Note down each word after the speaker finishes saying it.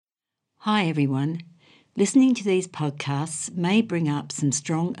Hi everyone. Listening to these podcasts may bring up some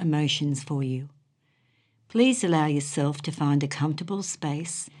strong emotions for you. Please allow yourself to find a comfortable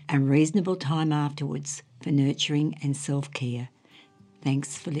space and reasonable time afterwards for nurturing and self-care.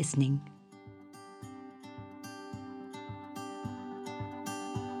 Thanks for listening.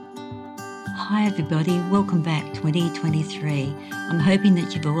 Hi everybody, welcome back 2023. I'm hoping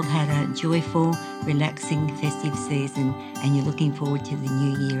that you've all had a joyful, relaxing, festive season and you're looking forward to the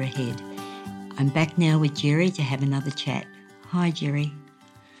new year ahead. I'm back now with Jerry to have another chat. Hi Jerry.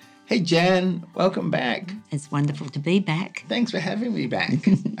 Hey Jan, welcome back. It's wonderful to be back. Thanks for having me back.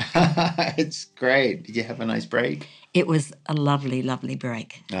 It's great. Did you have a nice break? It was a lovely, lovely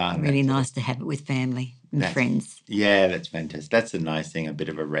break. Really nice to have it with family and friends. Yeah, that's fantastic. That's the nice thing, a bit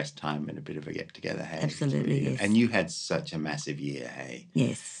of a rest time and a bit of a get-together, hey? Absolutely, really yes. And you had such a massive year, hey?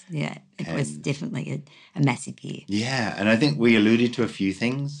 Yes, yeah. It was definitely a massive year. Yeah, and I think we alluded to a few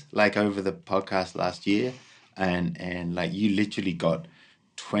things, like over the podcast last year, and like you literally got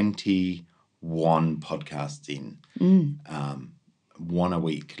 21 podcasts in. One a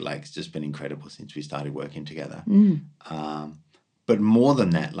week. Like, it's just been incredible since we started working together. But more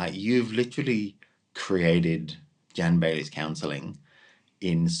than that, like, you've literally created Jan Bayliss Counselling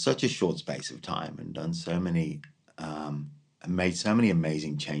in such a short space of time and done so many, made so many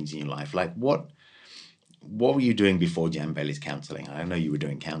amazing changes in your life. Like, what were you doing before Jan Bayliss Counselling? I know you were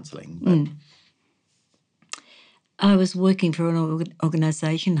doing counselling, but... I was working for an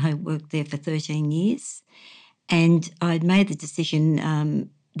organisation. I worked there for 13 years. And I'd made the decision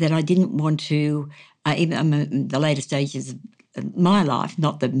that I didn't want to, even in the later stages of my life,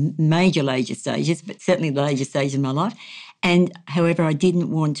 not the major later stages, but certainly the later stages of my life. And however, I didn't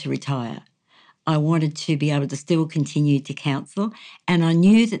want to retire. I wanted to be able to still continue to counsel. And I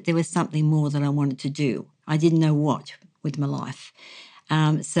knew that there was something more that I wanted to do. I didn't know what with my life.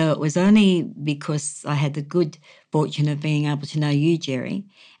 So it was only because I had the good fortune of being able to know you, Jerry,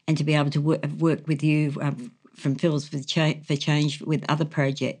 and to be able to have worked with you from Phil's for Change with other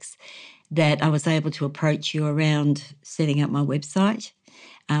projects, that I was able to approach you around setting up my website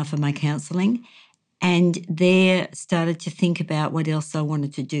for my counselling, and there started to think about what else I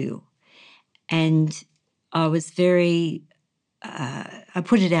wanted to do. And I was very, I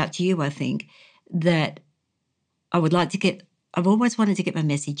put it out to you, I think, that I would like to get, I've always wanted to get my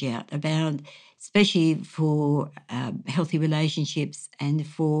message out about, especially for healthy relationships and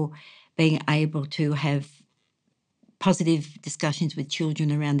for being able to have positive discussions with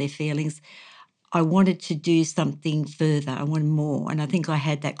children around their feelings. I wanted to do something further. I wanted more. And I think I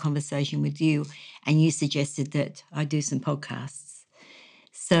had that conversation with you and you suggested that I do some podcasts.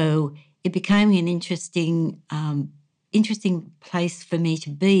 So it became an interesting place for me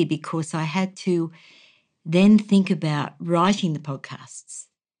to be, because I had to then think about writing the podcasts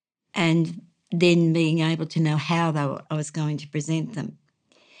and then being able to know how I was going to present them.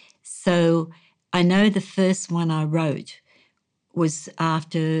 So I know the first one I wrote was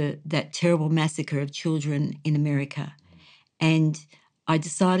after that terrible massacre of children in America. And I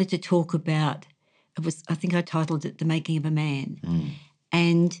decided to talk about, I think I titled it The Making of a Man.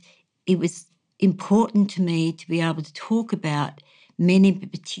 And it was important to me to be able to talk about men in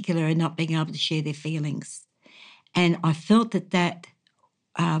particular and not being able to share their feelings. And I felt that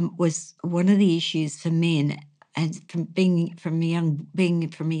was one of the issues for men, and being from a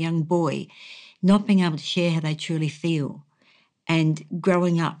young boy, not being able to share how they truly feel, and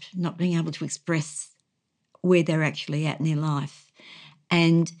growing up not being able to express where they're actually at in their life.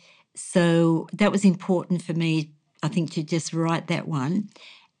 And so that was important for me, I think, to just write that one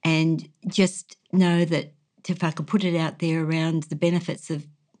and just know that if I could put it out there around the benefits of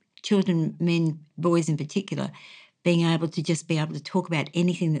children, men, boys in particular, being able to talk about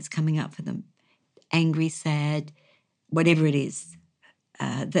anything that's coming up for them, angry, sad, whatever it is,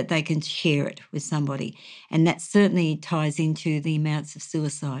 that they can share it with somebody. And that certainly ties into the amounts of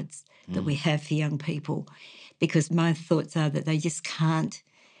suicides that we have for young people, because my thoughts are that they just can't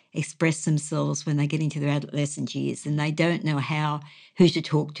express themselves when they get into their adolescent years, and they don't know who to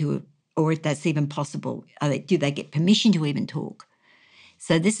talk to, or if that's even possible. Do they get permission to even talk?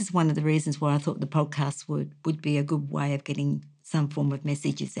 So this is one of the reasons why I thought the podcast would be a good way of getting some form of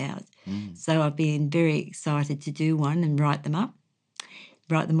messages out. So I've been very excited to do one and write them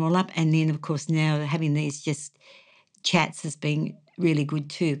all up. And then, of course, now having these just chats has been really good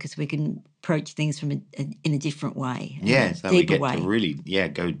too, because we can approach things in a different way. Yeah, so we get to really,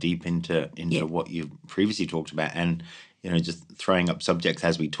 go deep into what you've previously talked about. And, just throwing up subjects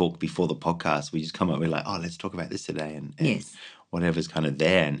as we talk before the podcast, we just come up with like, let's talk about this today. And yes. Whatever's kind of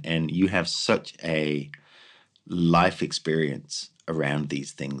there. And you have such a life experience around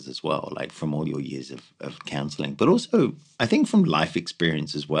these things as well, like from all your years of counselling, but also I think from life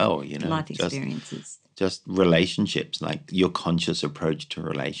experience as well, Life experiences. just relationships, like your conscious approach to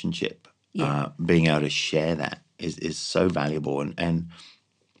relationship, being able to share that is so valuable. And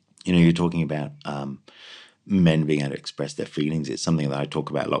you're talking about men being able to express their feelings. It's something that I talk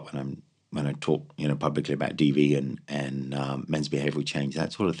about a lot when I talk publicly about DV and men's behavioural change,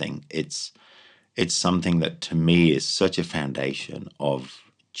 that sort of thing. It's something that to me is such a foundation of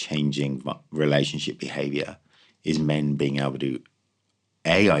changing relationship behaviour, is men being able to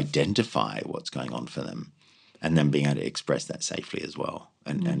identify what's going on for them, and then being able to express that safely as well,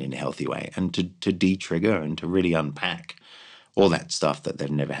 and in a healthy way, and to de-trigger and to really unpack all that stuff that they've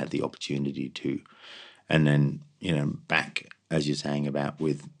never had the opportunity to. And then, back, as you're saying about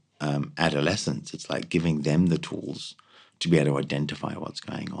with adolescents, it's like giving them the tools to be able to identify what's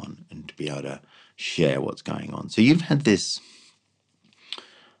going on and to be able to share what's going on. So you've had this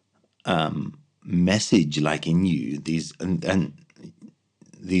message like in you, these and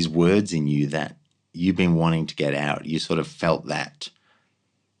these words in you that you've been wanting to get out. You sort of felt that.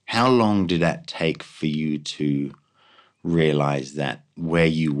 How long did that take for you to realize that where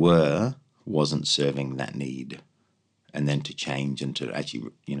you were wasn't serving that need, and then to change and to actually,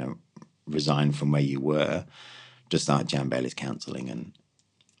 resign from where you were to start Jan Bayliss Counselling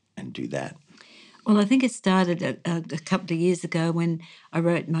and do that? Well, I think it started a couple of years ago when I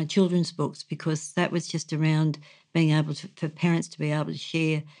wrote my children's books, because that was just around being able to, for parents to be able to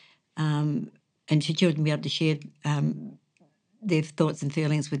share and for children to be able to share their thoughts and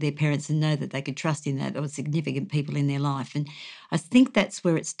feelings with their parents and know that they could trust in that. There were significant people in their life. And I think that's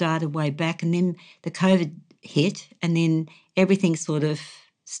where it started way back. And then the COVID hit, and then everything sort of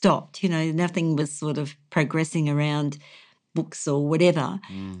stopped. Nothing was sort of progressing around books or whatever.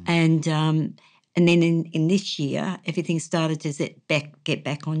 And then in this year, everything started to get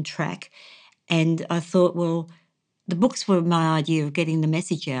back on track. And I thought, well, the books were my idea of getting the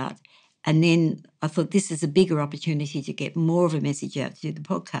message out. And then I thought this is a bigger opportunity to get more of a message out to the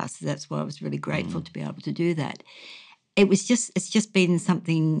podcast. So that's why I was really grateful to be able to do that. It's just been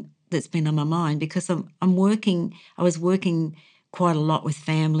something that's been on my mind, because I was working quite a lot with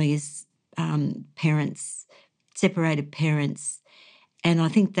families, parents, separated parents. And I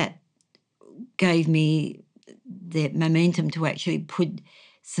think that gave me the momentum to actually put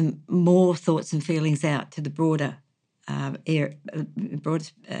some more thoughts and feelings out to the broader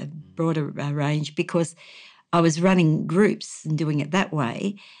range, because I was running groups and doing it that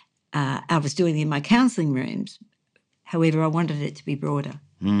way. I was doing it in my counselling rooms. However, I wanted it to be broader.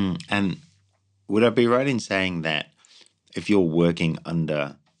 And would I be right in saying that if you're working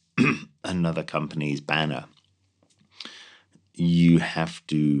under another company's banner, it has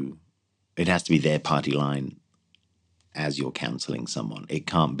to be their party line as you're counselling someone? It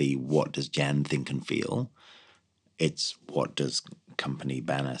can't be what does Jan think and feel. It's what does company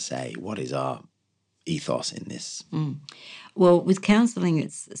banner say? What is our ethos in this? Well, with counselling,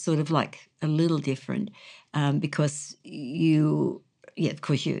 it's sort of like a little different because of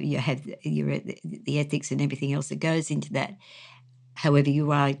course, you have the ethics and everything else that goes into that. However,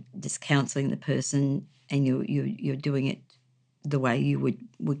 you are just counselling the person, and you're doing it the way you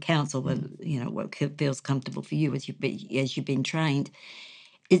would counsel, what feels comfortable for you as you've been trained.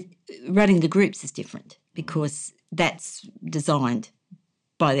 Running the groups is different, because that's designed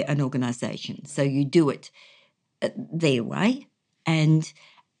by an organisation. So you do it their way, and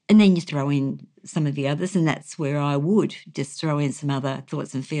then you throw in some of the others, and that's where I would just throw in some other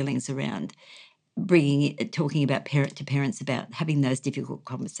thoughts and feelings around talking about parent to parents about having those difficult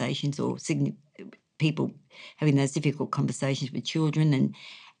conversations, or people having those difficult conversations with children,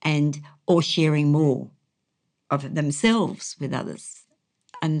 or sharing more of themselves with others.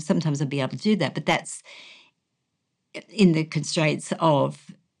 And sometimes I'll be able to do that, but that's in the constraints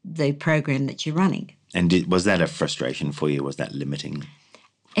of the program that you're running. And was that a frustration for you? Was that limiting?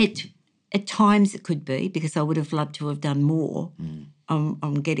 At times it could be, because I would have loved to have done more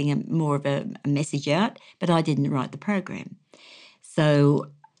on getting more of a message out, but I didn't write the program.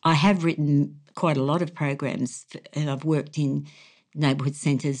 So I have written quite a lot of programs, and I've worked in neighbourhood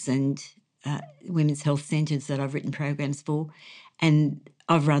centres and women's health centres that I've written programs for, and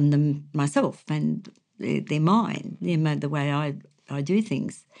I've run them myself, and they're mine. They're the way I do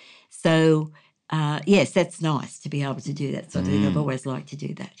things. So, yes, that's nice to be able to do that sort of thing. I've always liked to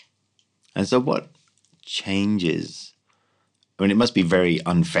do that. And so what changes? I mean, it must be very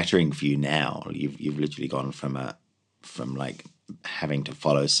unfettering for you now. You've literally gone from like having to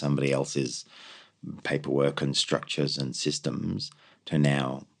follow somebody else's paperwork and structures and systems to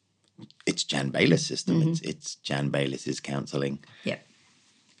now it's Jan Bayliss system. It's Jan Bayliss's counselling. Yep.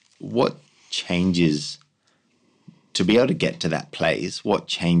 What changes to be able to get to that place? What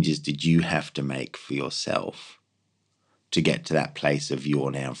changes did you have to make for yourself to get to that place of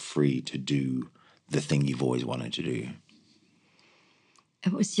you're now free to do the thing you've always wanted to do?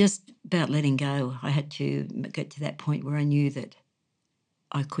 It was just about letting go. I had to get to that point where I knew that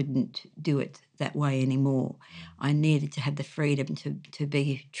I couldn't do it that way anymore. I needed to have the freedom to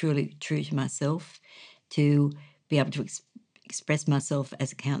be truly true to myself, to be able to express myself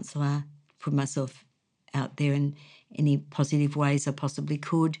as a counsellor, put myself out there in any positive ways I possibly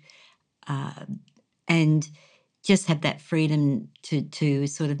could, and just have that freedom to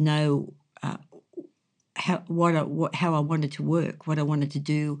sort of know how I wanted to work, what I wanted to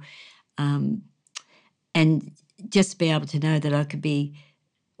do, and just be able to know that I could be.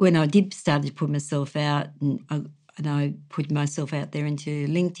 When I did start to put myself out, and I put myself out there into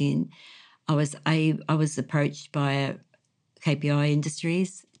LinkedIn, I was approached by KPI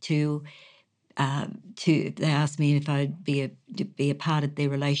Industries to they asked me if I'd be a part of their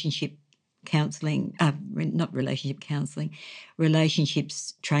relationship counselling, not relationship counselling,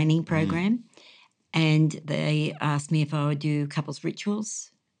 relationships training program, and they asked me if I would do couples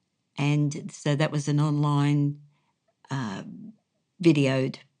rituals, and so that was an online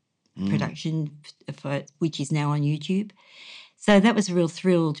videoed production which is now on YouTube. So that was a real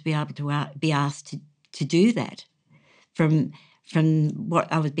thrill to be able to be asked to do that. From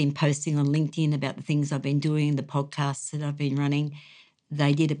what I was been posting on LinkedIn about the things I've been doing, the podcasts that I've been running,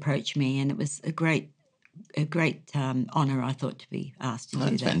 they did approach me, and it was a great honour, I thought, to be asked to do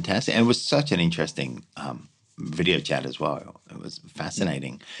that. That's fantastic. And it was such an interesting video chat as well. It was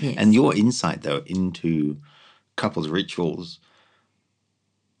fascinating. Yes. And your insight, though, into couples rituals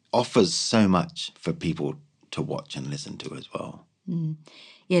offers so much for people to watch and listen to as well.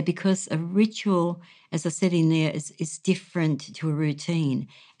 Yeah, because a ritual, as I said in there, is different to a routine.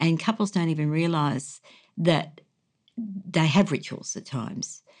 And couples don't even realise that they have rituals at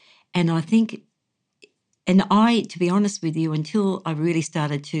times. And I think, to be honest with you, until I really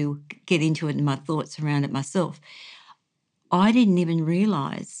started to get into it and my thoughts around it myself, I didn't even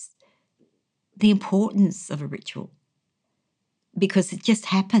realise the importance of a ritual, because it just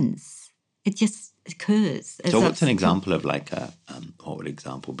happens. It just occurs. So what's an example of what would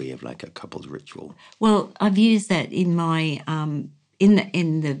example be of like a couple's ritual? Well, I've used that in my in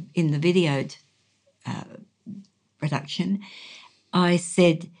the videoed production. I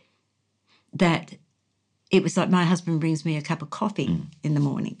said that it was like my husband brings me a cup of coffee in the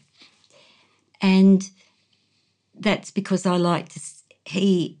morning, and that's because I like to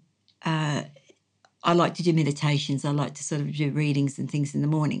do meditations. I like to sort of do readings and things in the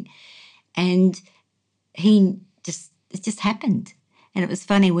morning. And it just happened. And it was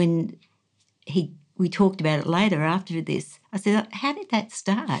funny when we talked about it later after this. I said, how did that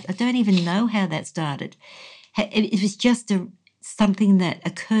start? I don't even know how that started. It was just something that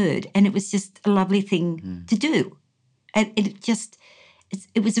occurred, and it was just a lovely thing to do. And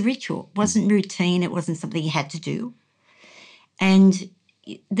it was a ritual. It wasn't routine. It wasn't something you had to do. And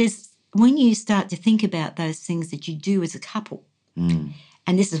when you start to think about those things that you do as a couple,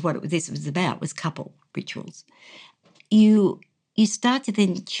 and this is what this was about, was couple rituals, you start to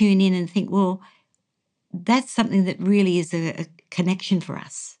then tune in and think, well, that's something that really is a connection for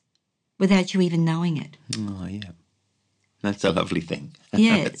us without you even knowing it. Oh, yeah. That's a lovely thing.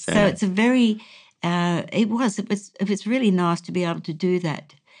 Yeah, so it's a very, it was really nice to be able to do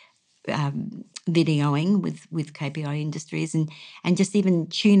that videoing with KPI Industries and just even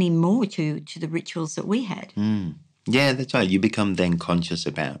tuning more to the rituals that we had. Yeah, that's right. You become then conscious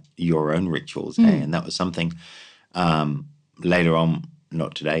about your own rituals, and that was something later on,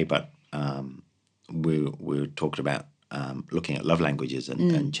 not today, but we talked about looking at love languages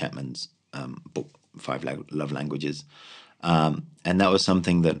and Chapman's book, 5 Love Languages. And that was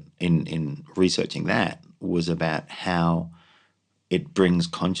something that in researching that was about how it brings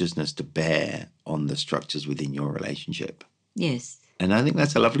consciousness to bear on the structures within your relationship. Yes. And I think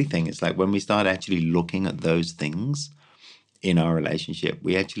that's a lovely thing. It's like when we start actually looking at those things in our relationship,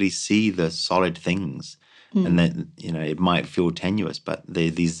 we actually see the solid things. And then, it might feel tenuous, but there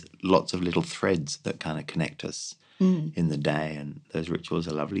are these lots of little threads that kind of connect us in the day, and those rituals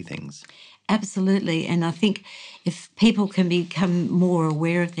are lovely things. Absolutely. And I think if people can become more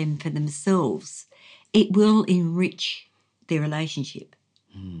aware of them for themselves, it will enrich their relationship.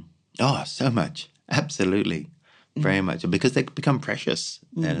 Oh, so much. Absolutely. Very much. Because they become precious.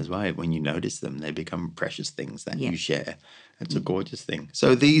 And as well, when you notice them, they become precious things that you share. It's a gorgeous thing.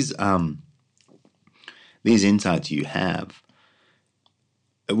 So these insights you have,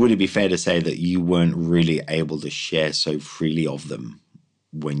 would it be fair to say that you weren't really able to share so freely of them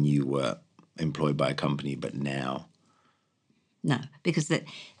when you were employed by a company, but now? No, because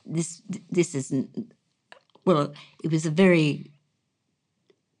this isn't. Well, it was a very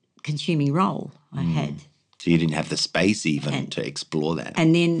consuming role I had. So you didn't have the space even And- to explore that.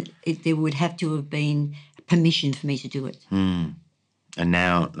 And then there would have to have been permission for me to do it. And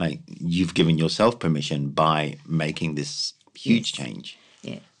now, like, you've given yourself permission by making this huge change.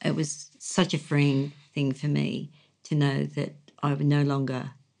 Yeah, it was such a freeing thing for me to know that I would no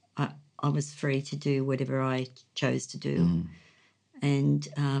longer, I was free to do whatever I chose to do. And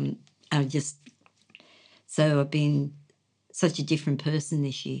so I've been such a different person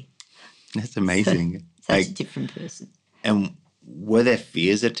this year. That's amazing. Such a different person. And were there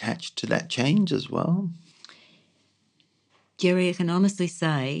fears attached to that change as well? Jerry, I can honestly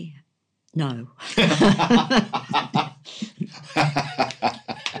say no.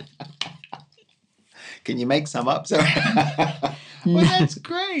 Can you make some up? Sorry. Well, that's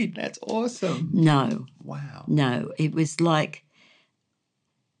great. That's awesome. No. Wow. No. It was like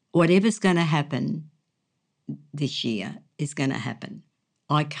whatever's going to happen this year is going to happen.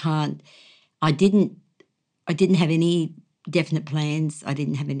 I didn't have any definite plans. I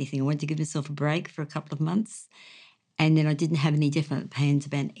didn't have anything. I wanted to give myself a break for a couple of months. And then I didn't have any definite plans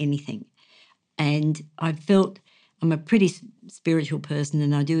about anything. And I felt I'm a pretty spiritual person,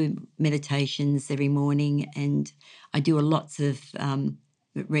 and I do meditations every morning, and I do lots of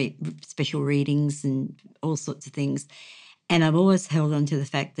special readings and all sorts of things. And I've always held on to the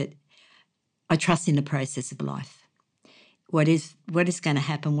fact that I trust in the process of life. What is going to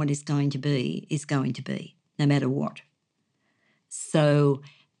happen, what is going to be, no matter what. So,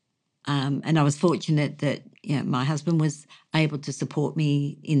 and I was fortunate that my husband was able to support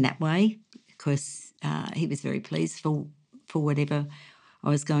me in that way, because he was very pleased for whatever I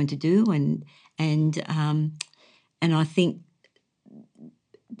was going to do, and I think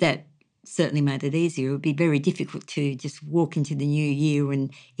that certainly made it easier. It would be very difficult to just walk into the new year,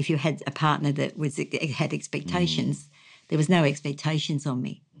 and if you had a partner that had expectations, there was no expectations on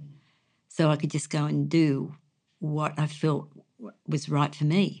me, so I could just go and do what I felt was right for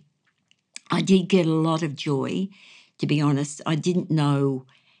me. I did get a lot of joy, to be honest. I didn't know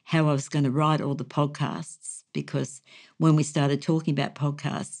how I was going to write all the podcasts, because when we started talking about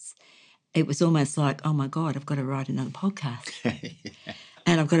podcasts, it was almost like, oh my God, I've got to write another podcast. Yeah.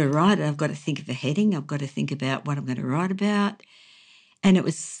 And I've got to write it. I've got to think of a heading. I've got to think about what I'm going to write about. And it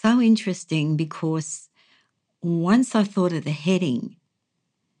was so interesting, because once I thought of the heading,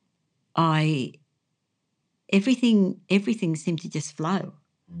 everything seemed to just flow.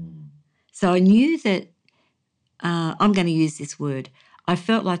 So I knew that I'm going to use this word. I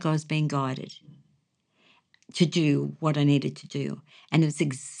felt like I was being guided to do what I needed to do. And it was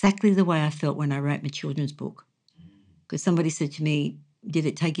exactly the way I felt when I wrote my children's book. Because somebody said to me, did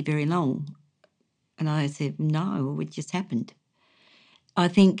it take you very long? And I said, no, it just happened. I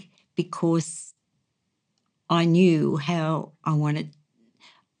think because I knew how I wanted,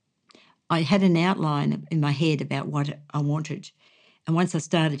 I had an outline in my head about what I wanted. And once I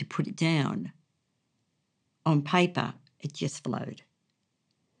started to put it down on paper, it just flowed.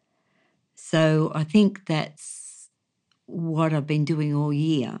 So I think that's what I've been doing all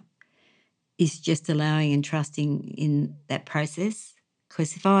year, is just allowing and trusting in that process.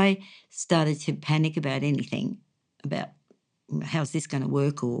 Because if I started to panic about anything, about how's this going to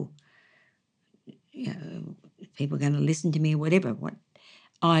work, or people are going to listen to me or whatever,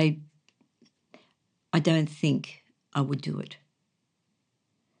 I don't think I would do it.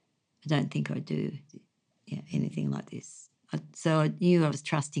 I don't think I'd do anything like this. So I knew I was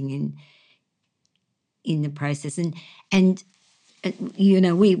trusting in the process. And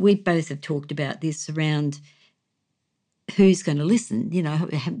we both have talked about this around who's going to listen,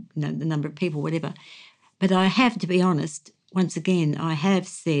 the number of people, whatever. But I have to be honest, once again, I have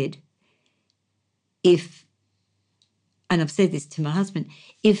said, and I've said this to my husband,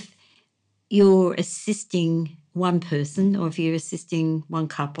 if you're assisting one person, or if you're assisting one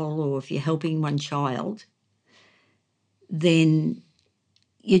couple, or if you're helping one child, then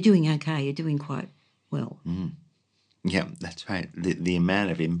you're doing okay. You're doing quite well. Yeah, that's right. The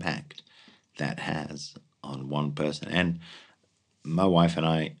amount of impact that has on one person. And my wife and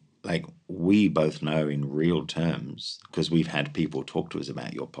I, we both know in real terms, because we've had people talk to us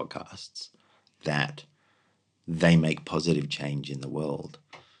about your podcasts, that they make positive change in the world.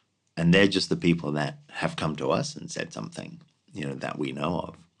 And they're just the people that have come to us and said something, that we know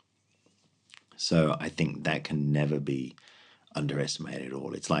of. So I think that can never be underestimated at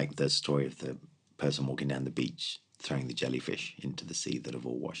all. It's like the story of the person walking down the beach throwing the jellyfish into the sea that have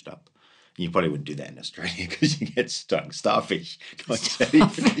all washed up. You probably wouldn't do that in Australia because you get stung. Starfish, not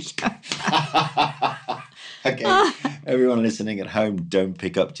jellyfish. Okay, everyone listening at home, don't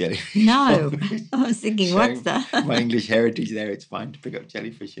pick up jellyfish. No, I was thinking, what's Showing that? my English heritage there. It's fine to pick up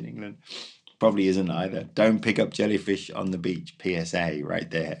jellyfish in England. Probably isn't either. Don't pick up jellyfish on the beach. PSA right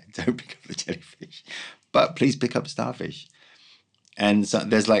there. Don't pick up the jellyfish. But please pick up starfish. And so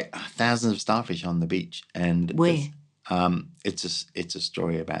there's like thousands of starfish on the beach. And Where? it's a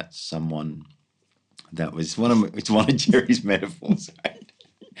story about someone that was it's one of Jerry's metaphors, right?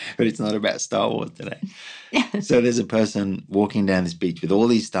 But it's not about Star Wars today. So there's a person walking down this beach with all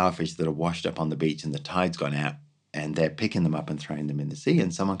these starfish that are washed up on the beach, and the tide's gone out, and they're picking them up and throwing them in the sea.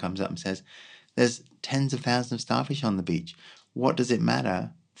 And someone comes up and says, there's tens of thousands of starfish on the beach. What does it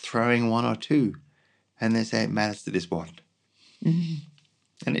matter throwing one or two? And they say it matters to this one. Mm-hmm.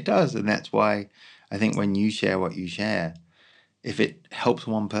 And it does. And that's why I think when you share what you share, if it helps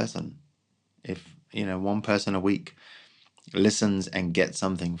one person, if, one person a week listens and gets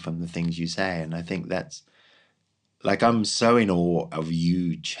something from the things you say, and I think that's, like, I'm so in awe of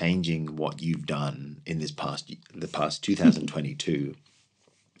you changing what you've done in the past 2022,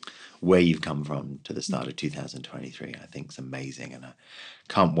 where you've come from to the start of 2023. I think it's amazing, and I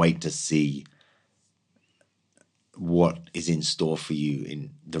can't wait to see what is in store for you in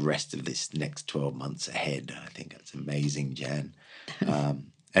the rest of this next 12 months ahead. I think that's amazing, Jan.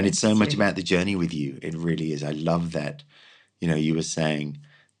 And it's so much about the journey with you. It really is. I love that, you were saying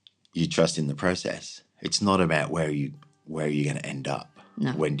you trust in the process. It's not about where are you going to end up.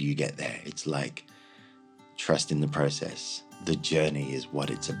 No. When do you get there? It's like trust in the process. The journey is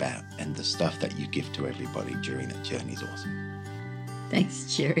what it's about, and the stuff that you give to everybody during that journey is awesome.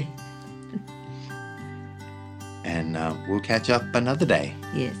 Thanks, Jerry. And we'll catch up another day.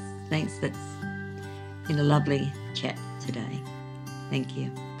 Yes, thanks. That's been a lovely chat today. Thank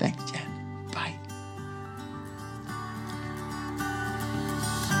you. Thanks, Jan.